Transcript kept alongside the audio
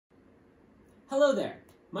Hello there,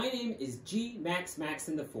 my name is G. Max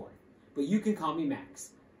Maxon IV, but you can call me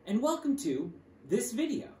Max, and welcome to this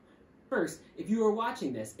video. First, if you are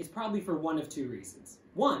watching this, it's probably for one of two reasons.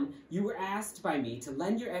 One, you were asked by me to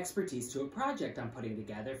lend your expertise to a project I'm putting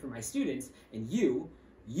together for my students, and you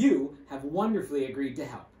have wonderfully agreed to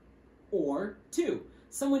help. Or two,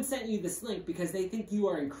 someone sent you this link because they think you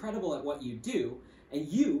are incredible at what you do, and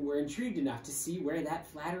you were intrigued enough to see where that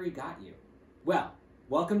flattery got you. Well,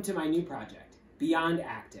 welcome to my new project, Beyond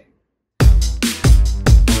Acting.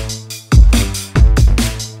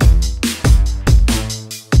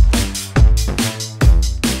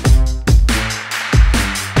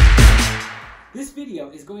 This video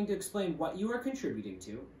is going to explain what you are contributing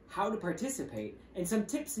to, how to participate, and some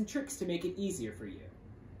tips and tricks to make it easier for you.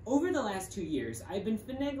 Over the last 2 years, I've been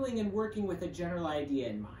finagling and working with a general idea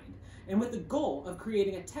in mind, and with the goal of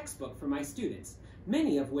creating a textbook for my students,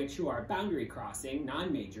 many of which who are boundary crossing,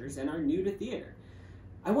 non-majors, and are new to theater.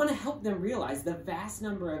 I want to help them realize the vast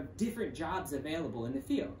number of different jobs available in the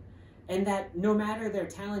field, and that no matter their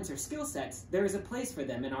talents or skill sets, there is a place for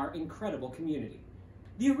them in our incredible community.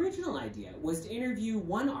 The original idea was to interview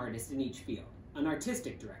one artist in each field: an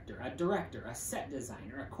artistic director, a set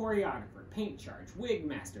designer, a choreographer, paint charge, wig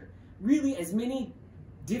master, really as many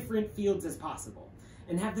different fields as possible,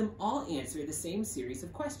 and have them all answer the same series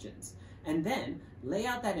of questions, and then lay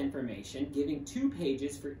out that information, giving 2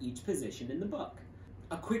 pages for each position in the book.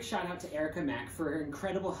 A quick shout out to Erica Mack for her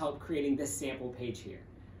incredible help creating this sample page here.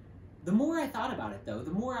 The more I thought about it though,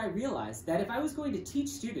 the more I realized that if I was going to teach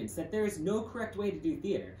students that there is no correct way to do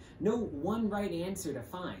theater, no one right answer to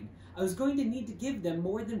find, I was going to need to give them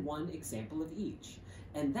more than one example of each.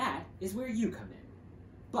 And that is where you come in.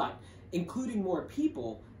 But including more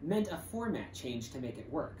people meant a format change to make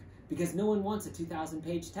it work, because no one wants a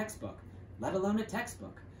 2,000-page textbook, let alone a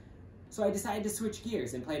textbook. So I decided to switch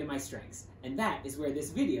gears and play to my strengths, and that is where this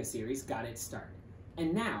video series got its start.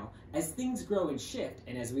 And now, as things grow and shift,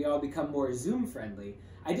 and as we all become more Zoom-friendly,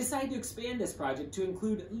 I decided to expand this project to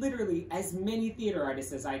include literally as many theater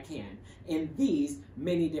artists as I can in these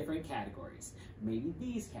many different categories. Maybe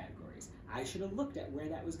these categories. I should have looked at where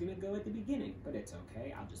that was going to go at the beginning, but it's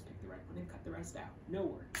okay. I'll just pick the right one and cut the rest out. No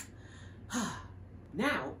worries.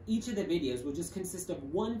 Now, each of the videos will just consist of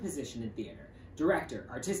one position in theater: director,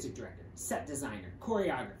 artistic director, set designer,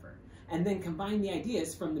 choreographer, and then combine the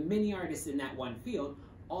ideas from the many artists in that one field,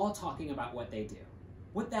 all talking about what they do.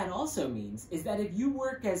 What that also means is that if you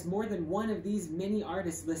work as more than one of these many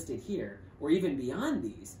artists listed here, or even beyond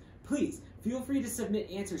these, please feel free to submit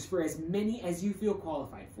answers for as many as you feel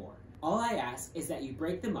qualified for. All I ask is that you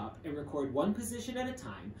break them up and record one position at a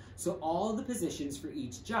time, so all the positions for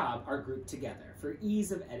each job are grouped together for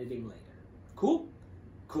ease of editing later. Cool?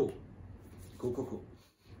 Cool. Cool, cool, cool.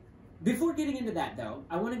 Before getting into that though,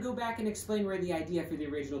 I want to go back and explain where the idea for the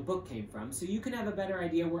original book came from so you can have a better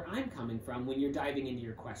idea where I'm coming from when you're diving into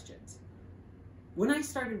your questions. When I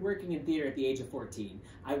started working in theater at the age of 14,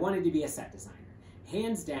 I wanted to be a set designer.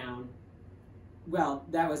 Hands down, well,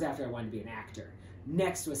 that was after I wanted to be an actor.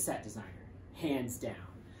 Next was set designer, hands down.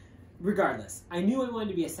 Regardless, I knew I wanted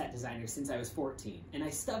to be a set designer since I was 14, and I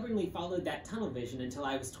stubbornly followed that tunnel vision until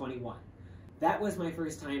I was 21. That was my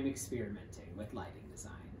first time experimenting with lighting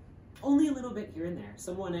design. Only a little bit here and there,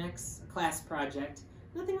 some 1X, a class project,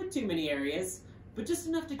 nothing with too many areas, but just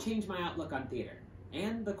enough to change my outlook on theater,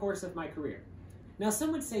 and the course of my career. Now,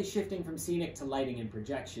 some would say shifting from scenic to lighting and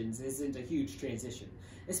projections isn't a huge transition,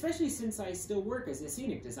 especially since I still work as a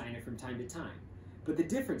scenic designer from time to time. But the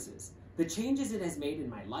differences, the changes it has made in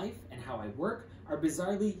my life and how I work, are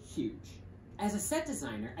bizarrely huge. As a set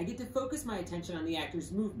designer, I get to focus my attention on the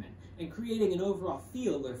actor's movement and creating an overall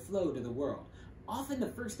feel or flow to the world, often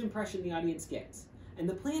the first impression the audience gets. And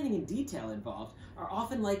the planning and detail involved are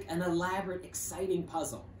often like an elaborate, exciting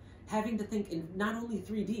puzzle, having to think in not only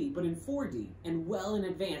 3D, but in 4D, and well in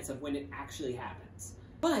advance of when it actually happens.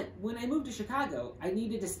 But when I moved to Chicago, I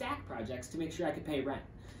needed to stack projects to make sure I could pay rent.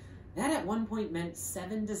 That at one point meant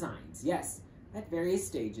 7 designs, yes, at various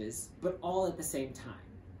stages, but all at the same time.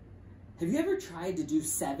 Have you ever tried to do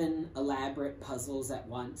 7 elaborate puzzles at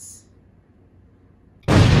once?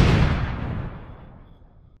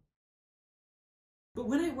 But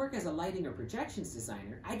when I work as a lighting or projections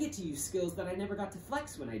designer, I get to use skills that I never got to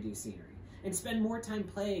flex when I do scenery, and spend more time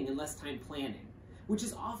playing and less time planning, which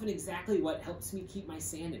is often exactly what helps me keep my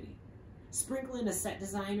sanity. Sprinkle in a set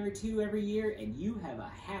design or 2 every year, and you have a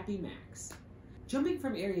happy Max. Jumping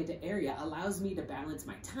from area to area allows me to balance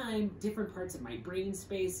my time, different parts of my brain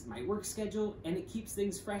space, my work schedule, and it keeps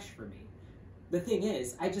things fresh for me. The thing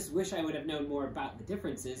is, I just wish I would have known more about the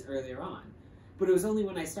differences earlier on. But it was only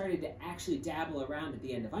when I started to actually dabble around at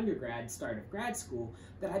the end of undergrad, start of grad school,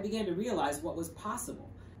 that I began to realize what was possible.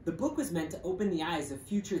 The book was meant to open the eyes of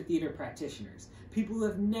future theater practitioners, people who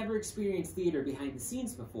have never experienced theater behind the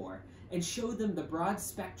scenes before, and show them the broad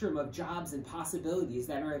spectrum of jobs and possibilities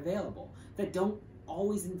that are available that don't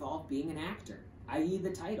always involve being an actor, i.e. the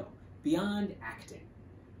title, beyond acting.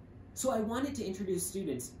 So I wanted to introduce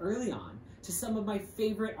students early on to some of my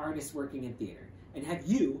favorite artists working in theater, and have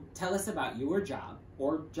you tell us about your job,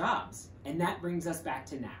 or jobs. And that brings us back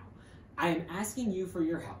to now. I am asking you for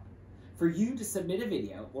your help, for you to submit a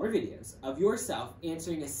video or videos of yourself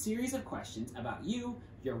answering a series of questions about you,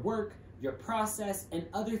 your work, your process, and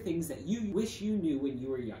other things that you wish you knew when you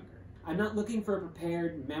were younger. I'm not looking for a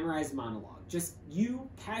prepared, memorized monologue, just you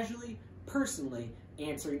casually, personally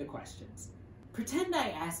answering the questions. Pretend I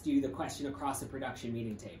asked you the question across a production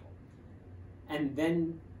meeting table, and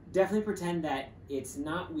then definitely pretend that it's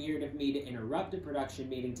not weird of me to interrupt a production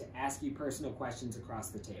meeting to ask you personal questions across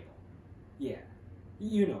the table. Yeah,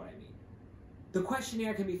 you know what I mean. The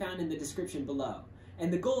questionnaire can be found in the description below,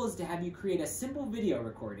 and the goal is to have you create a simple video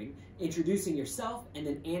recording introducing yourself and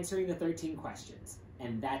then answering the 13 questions.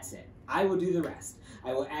 And that's it. I will do the rest.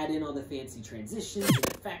 I will add in all the fancy transitions and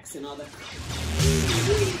effects and all the...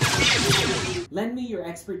 Lend me your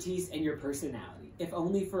expertise and your personality, if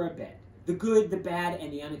only for a bit. The good, the bad,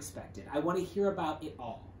 and the unexpected. I want to hear about it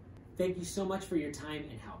all. Thank you so much for your time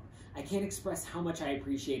and help. I can't express how much I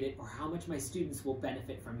appreciate it or how much my students will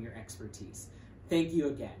benefit from your expertise. Thank you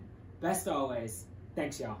again. Best always.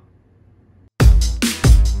 Thanks, y'all.